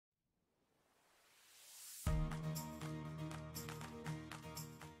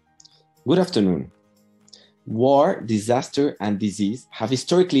Good afternoon. War, disaster, and disease have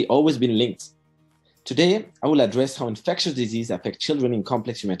historically always been linked. Today, I will address how infectious disease affect children in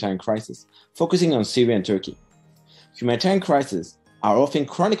complex humanitarian crises, focusing on Syria and Turkey. Humanitarian crises are often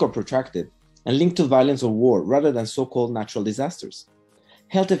chronic or protracted and linked to violence or war rather than so-called natural disasters.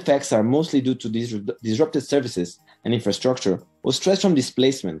 Health effects are mostly due to disrupted services and infrastructure or stress from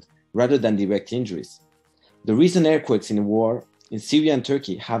displacement rather than direct injuries. The recent earthquakes in war in Syria and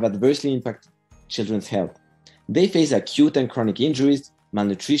Turkey have adversely impacted children's health. They face acute and chronic injuries,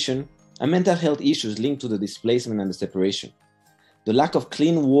 malnutrition, and mental health issues linked to the displacement and the separation. The lack of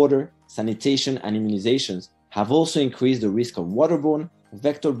clean water, sanitation, and immunizations have also increased the risk of waterborne,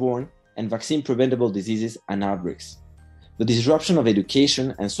 vector-borne, and vaccine-preventable diseases and outbreaks. The disruption of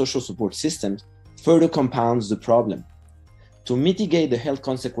education and social support systems further compounds the problem. To mitigate the health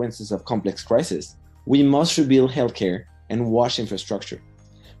consequences of complex crises, we must rebuild healthcare and WASH infrastructure.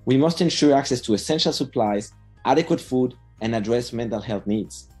 We must ensure access to essential supplies, adequate food, and address mental health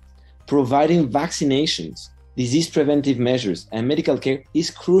needs. Providing vaccinations, disease preventive measures, and medical care is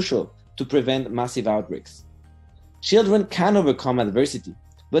crucial to prevent massive outbreaks. Children can overcome adversity,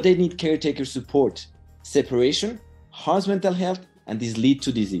 but they need caretaker support. Separation harms mental health, and this leads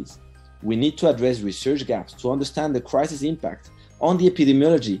to disease. We need to address research gaps to understand the crisis impact on the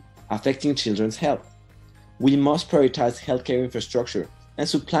epidemiology affecting children's health. We must prioritize healthcare infrastructure and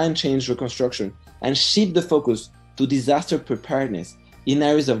supply chain reconstruction and shift the focus to disaster preparedness in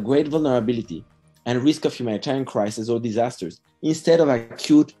areas of great vulnerability and risk of humanitarian crises or disasters instead of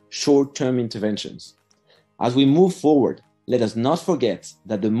acute short-term interventions. As we move forward, let us not forget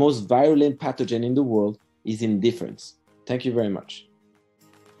that the most virulent pathogen in the world is indifference. Thank you very much.